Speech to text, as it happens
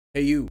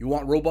Hey you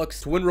want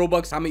Robux? To win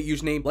Robux, comment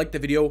username, like the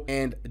video,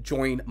 and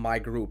join my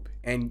group,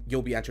 and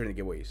you'll be entering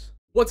the giveaways.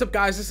 What's up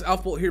guys, this is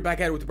AlphaBolt here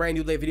back at it with a brand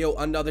new lit video,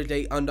 another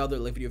day, another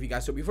lit video for you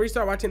guys. So before you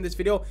start watching this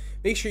video,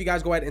 make sure you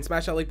guys go ahead and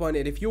smash that like button,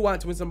 and if you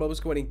want to win some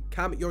Robux, go ahead and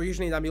comment your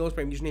username down below,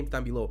 spam username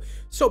down below.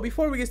 So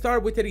before we get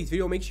started with today's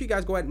video, make sure you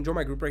guys go ahead and join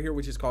my group right here,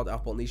 which is called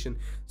AlphaBolt Nation.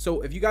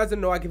 So if you guys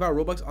didn't know, I give out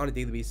Robux on a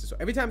daily basis. So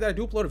every time that I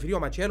do upload a video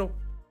on my channel,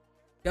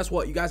 guess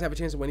what? You guys have a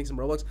chance of winning some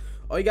Robux.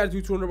 All you gotta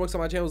do 200 Robux on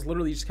my channel is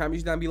literally just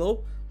comment down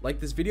below, like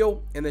this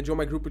video, and then join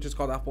my group, which is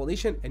called AlphaBolt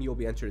Nation, and you'll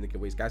be entering the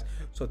giveaways, guys.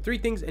 So 3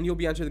 things, and you'll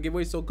be entering the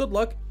giveaways. So good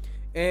luck.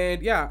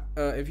 And yeah,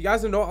 if you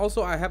guys don't know,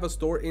 also I have a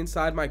store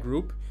inside my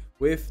group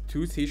with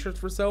 2 t-shirts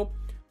for sale.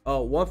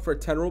 One for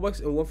 10 Robux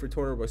and one for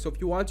 200 Robux. So if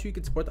you want to, you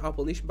can support the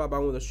AlphaBolt Nation by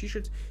buying one of those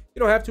t-shirts.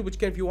 You don't have to, but you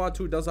can if you want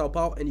to. It does help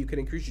out, and you can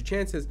increase your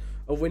chances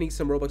of winning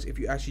some Robux if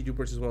you actually do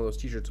purchase one of those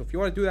t-shirts. So if you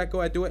want to do that,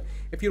 go ahead, do it.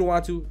 If you don't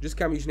want to, just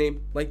comment your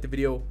name, like the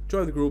video,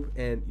 join the group,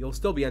 and you'll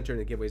still be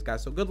entering the giveaways,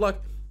 guys. So good luck,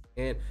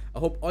 and I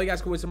hope all you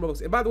guys can win some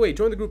Robux. And by the way,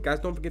 join the group, guys.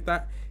 Don't forget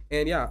that.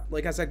 And yeah,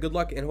 like I said, good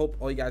luck, and hope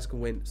all you guys can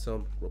win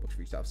some Robux for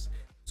yourselves.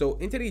 So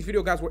in today's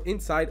video, guys, we're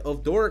inside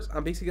of doors.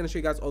 I'm basically going to show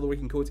you guys all the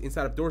working codes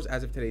inside of doors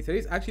as of today.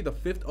 Today's actually the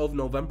 5th of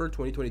November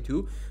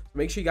 2022. So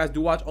make sure you guys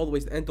do watch all the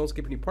way to the end. Don't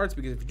skip any parts,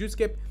 because if you do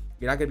skip,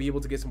 you're not going to be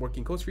able to get some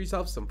working codes for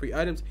yourself, some free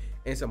items,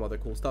 and some other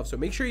cool stuff. So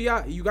make sure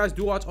you guys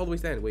do watch all the way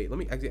to the end. Wait, let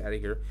me exit out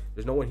of here.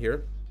 There's no one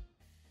here.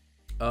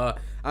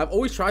 I've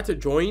always tried to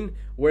join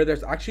where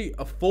there's actually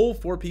a full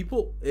 4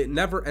 people. It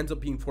never ends up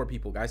being 4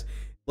 people, guys.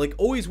 Like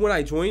always when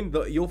I join,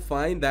 you'll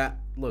find that,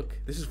 look,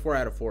 this is 4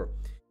 out of 4.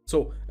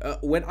 So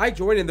when I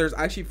join and there's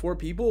actually 4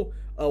 people,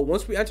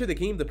 once we enter the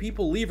game, the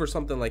people leave or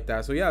something like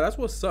that. So yeah, that's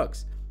what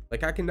sucks.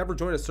 Like I can never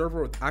join a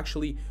server with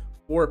actually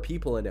 4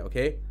 people in it.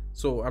 Okay,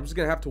 so I'm just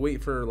gonna have to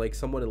wait for like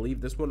someone to leave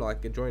this one, or I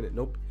can join it.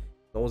 Nope,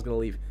 no one's gonna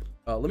leave.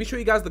 Let me show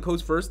you guys the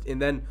codes first,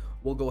 and then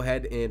we'll go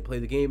ahead and play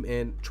the game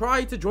and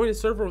try to join a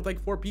server with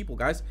like 4 people,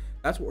 guys.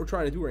 That's what we're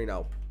trying to do right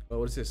now.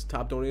 What is this?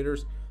 Top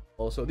donators.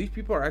 Also, these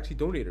people are actually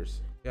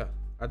donators. Yeah,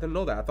 I didn't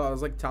know that. I thought it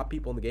was like top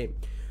people in the game.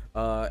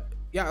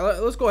 Yeah,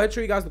 let's go ahead and show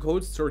you guys the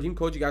codes. So redeem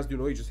codes, you guys do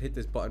know, you just hit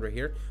this button right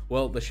here.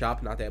 Well, the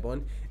shop, not that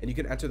button, and you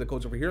can enter the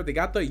codes over here. They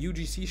got the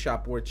UGC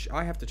shop, which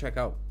I have to check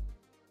out.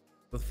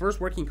 The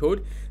first working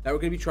code that we're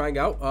going to be trying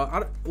out,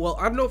 I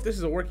don't know if this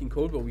is a working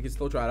code, but we can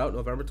still try it out.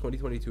 November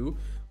 2022,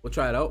 we'll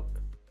try it out.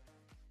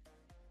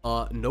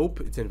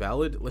 Nope, it's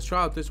invalid. Let's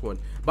try out this one.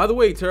 By the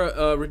way,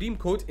 to redeem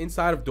codes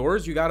inside of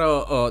doors, you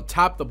gotta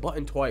tap the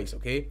button twice,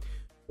 okay,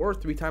 or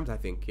 3 times, I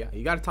think. Yeah,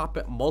 you gotta tap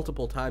it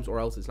multiple times, or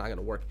else it's not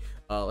gonna work.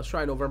 Let's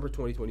try November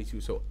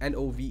 2022. So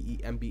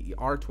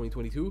November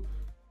 2022.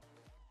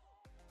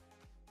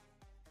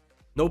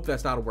 Nope,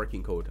 that's not a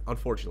working code,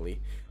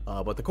 unfortunately.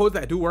 But the codes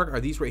that do work are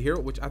these right here,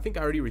 which I think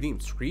I already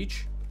redeemed.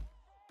 Screech,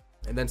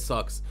 and then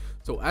sucks.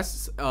 So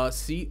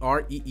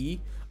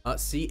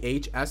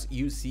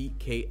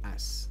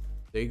SCREECHSUCKS.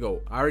 There you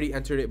go. I already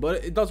entered it,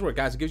 but it does work,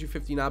 guys. It gives you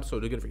 50 knobs, so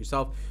do good for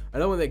yourself.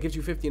 Another one that gives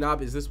you 50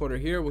 knob is this one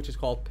right here, which is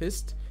called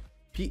PIST.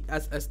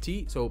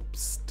 PSST. So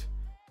psst.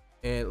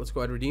 And let's go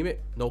ahead and redeem it.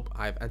 Nope,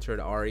 I've entered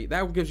it already.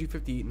 That gives you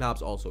 50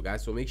 knobs also,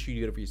 guys, so make sure you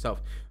get it for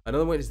yourself.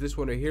 Another one is this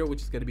one right here,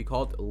 which is going to be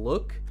called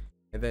look,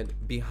 and then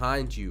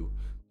behind you.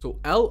 So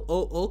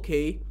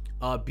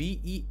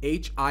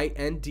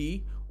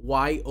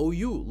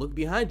LOOKBEHINDYOU. Look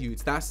behind you.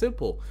 It's that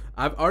simple.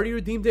 I've already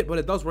redeemed it, but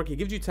it does work. It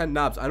gives you 10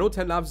 knobs. I know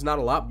 10 knobs is not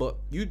a lot, but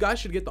you guys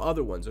should get the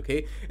other ones,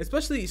 okay?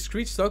 Especially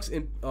Screech Sucks,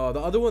 and the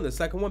other one, the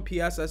second one,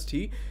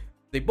 PSST.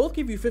 They both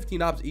give you 50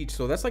 knobs each,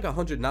 so that's like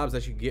 100 knobs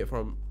that you get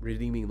from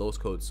redeeming those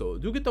codes. So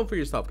do get them for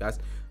yourself, guys.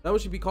 That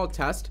one should be called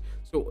test.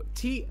 So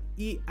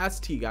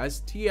TEST, guys.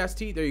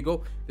 TEST. There you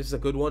go. This is a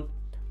good one.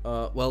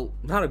 Well,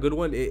 not a good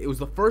one. It was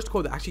the first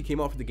code that actually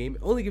came out for the game.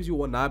 It only gives you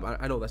 1 knob.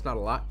 I know that's not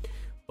a lot,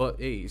 but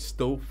hey, it's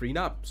still free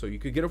knob, so you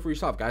could get it for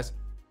yourself, guys.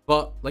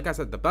 But like I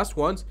said, the best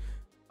ones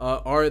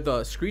are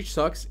the Screech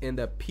Sucks and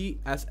the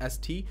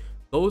PSST.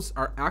 Those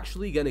are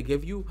actually gonna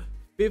give you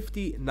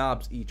 50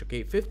 knobs each.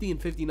 Okay, 50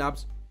 and 50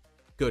 knobs.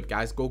 Good,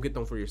 guys, go get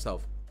them for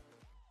yourself.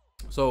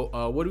 So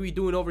what are we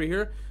doing over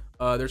here?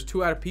 There's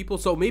 2 out of people,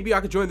 so maybe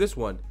I could join this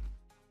one.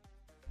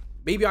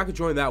 Maybe I could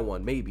join that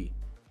one. Maybe.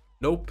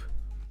 Nope.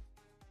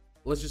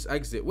 Let's just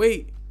exit.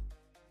 Wait,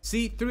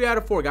 see, 3 out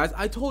of 4, guys.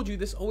 I told you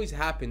this always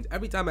happens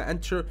every time I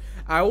enter.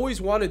 I always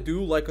want to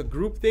do like a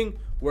group thing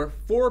where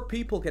 4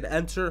 people can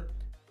enter,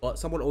 but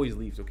someone always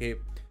leaves. Okay,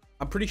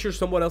 I'm pretty sure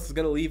someone else is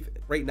gonna leave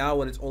right now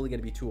when it's only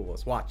gonna be 2 of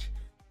us. Watch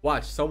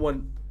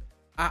someone.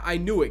 I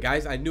knew it,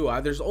 guys. I knew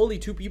it. There's only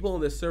 2 people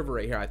on this server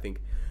right here, I think.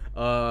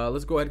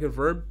 Let's go ahead and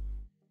confirm.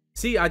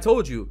 See, I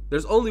told you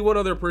there's only 1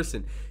 other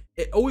person.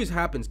 It always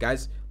happens,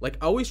 guys. Like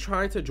always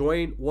trying to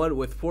join one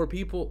with 4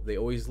 people, they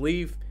always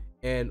leave,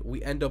 and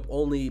we end up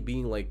only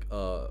being like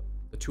the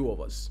 2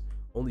 of us,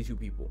 only 2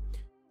 people.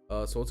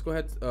 So let's go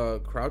ahead,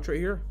 crouch right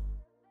here.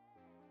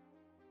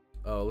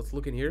 Let's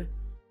look in here.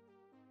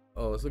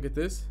 Let's look at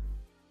this.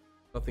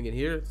 Nothing in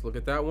here. Let's look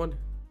at that one.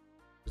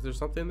 Is there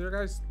something in there,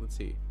 guys? Let's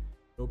see.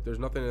 Nope, there's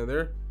nothing in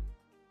there.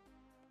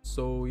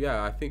 So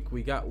yeah, I think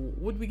we got,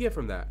 what did we get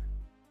from that?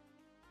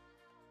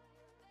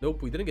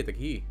 Nope, we didn't get the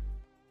key.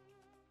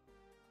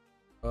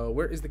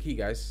 Where is the key,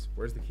 guys?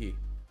 Where's the key?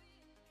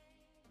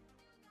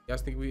 You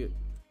guys think we...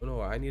 Oh,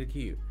 no, I need a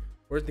key.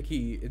 Where's the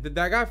key? Did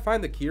that guy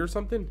find the key or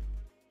something?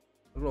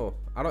 I don't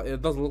know.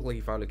 It doesn't look like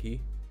he found a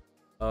key.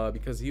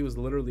 Because he was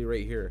literally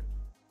right here.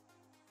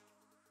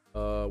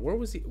 Where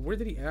was he? Where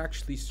did he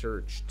actually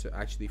search to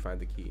actually find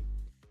the key?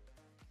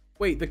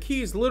 Wait, the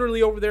key is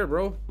literally over there,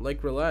 bro.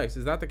 Like, relax.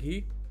 Is that the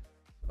key?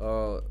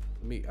 Let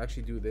me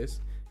actually do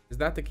this. Is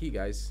that the key,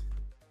 guys?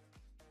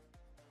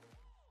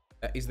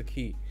 That is the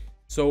key.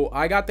 So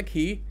I got the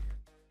key.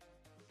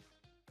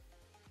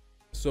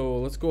 So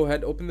let's go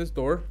ahead, open this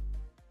door.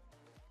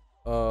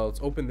 Let's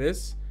open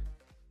this.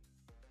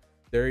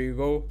 There you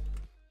go.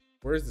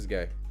 Where is this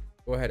guy?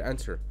 Go ahead,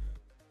 enter.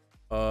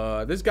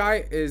 This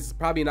guy is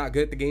probably not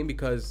good at the game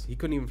because he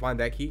couldn't even find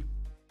that key.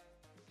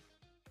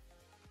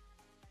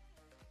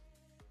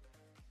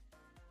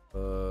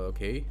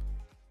 Okay.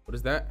 What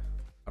is that?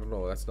 I don't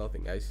know. That's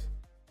nothing, guys.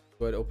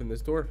 Go ahead, open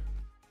this door.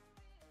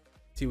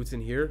 See what's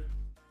in here.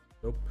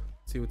 Nope.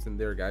 See what's in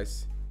there,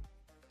 guys.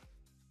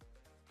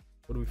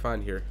 What do we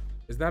find here?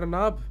 Is that a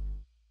knob?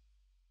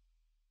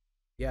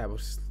 Yeah,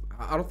 but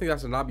I don't think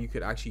that's a knob you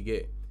could actually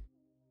get.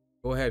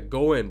 Go ahead,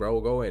 go in, bro.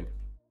 Go in.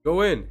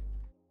 Go in.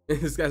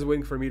 This guy's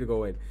waiting for me to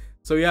go in.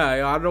 So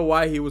yeah, I don't know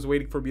why he was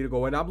waiting for me to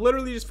go in. I'm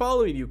literally just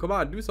following you. Come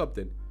on, do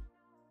something.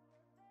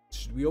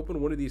 Should we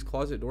open one of these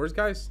closet doors,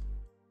 guys?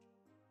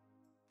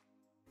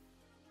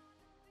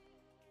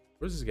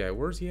 Where's this guy?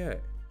 Where's he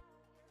at?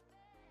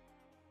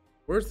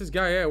 Where's this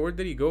guy at? Where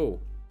did he go?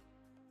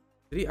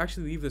 Did he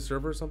actually leave the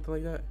server or something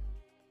like that?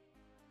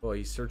 Oh,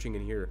 he's searching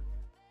in here.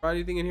 Find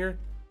anything in here?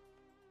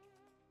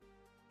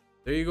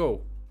 There you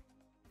go.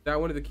 Is that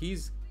one of the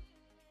keys?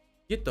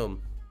 Get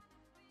them.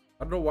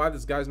 I don't know why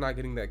this guy's not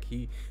getting that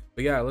key.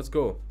 But yeah, let's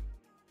go.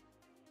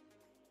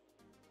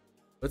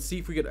 Let's see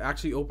if we could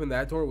actually open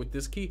that door with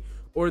this key.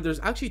 Or there's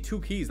actually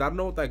two keys. I don't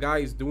know what that guy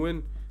is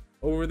doing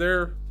over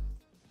there.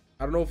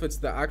 I don't know if it's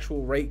the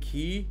actual right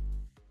key.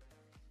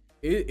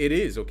 It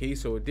is, okay?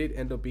 So it did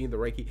end up being the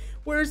right key.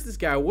 Where is this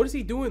guy? What is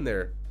he doing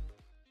there?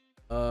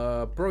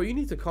 Bro, you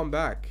need to come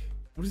back.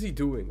 What is he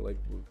doing? Like,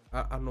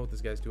 I don't know what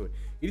this guy's doing.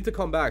 You need to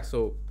come back.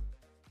 So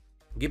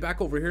get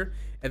back over here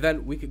and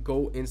then we could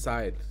go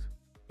inside.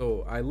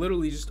 So I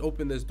literally just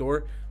opened this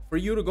door for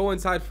you to go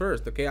inside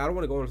first, okay? I don't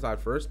want to go inside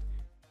first.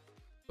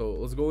 So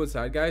let's go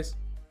inside, guys.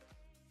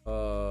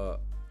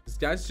 This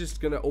guy's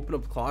just gonna open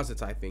up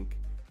closets, I think.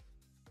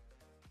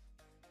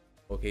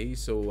 Okay,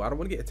 so I don't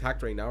want to get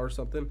attacked right now or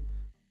something.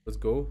 Let's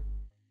go.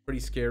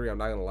 Pretty scary, I'm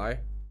not gonna lie.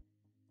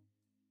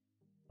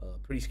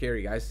 Pretty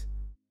scary, guys.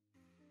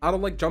 I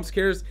don't like jump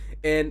scares,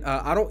 and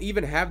I don't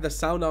even have the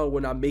sound on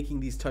when I'm making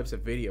these types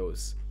of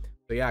videos.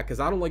 So yeah, because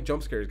I don't like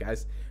jump scares,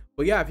 guys.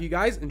 But yeah, if you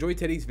guys enjoyed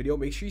today's video,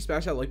 make sure you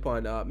smash that like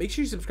button. Make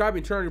sure you subscribe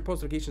and turn on your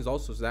post notifications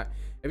also, so that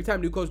every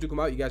time new codes do come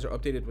out, you guys are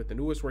updated with the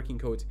newest working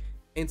codes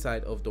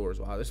inside of doors.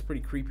 Wow, this is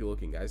pretty creepy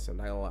looking, guys. I'm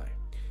not gonna lie.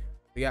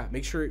 But yeah,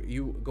 make sure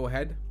you go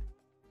ahead.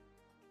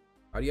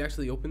 How do you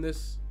actually open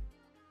this?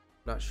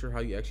 I'm not sure how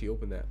you actually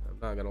open that. I'm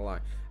not gonna lie.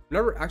 I've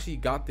never actually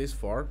got this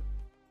far.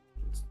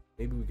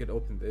 Maybe we could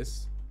open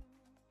this.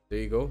 There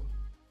you go.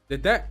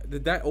 Did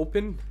that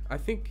open? I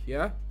think,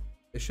 yeah.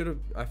 It should have.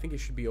 I think it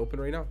should be open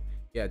right now.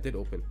 Yeah, it did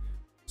open.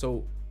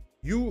 So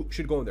you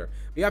should go in there.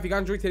 But yeah, if you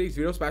guys enjoyed today's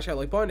video, smash that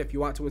like button. If you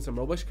want to win some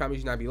Roblox,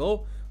 comment down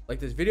below, like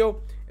this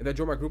video, and then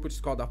join my group, which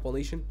is called AlphaBolt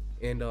Nation.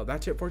 And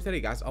that's it for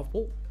today, guys.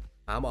 AlphaBolt,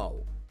 I'm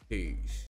out. Peace.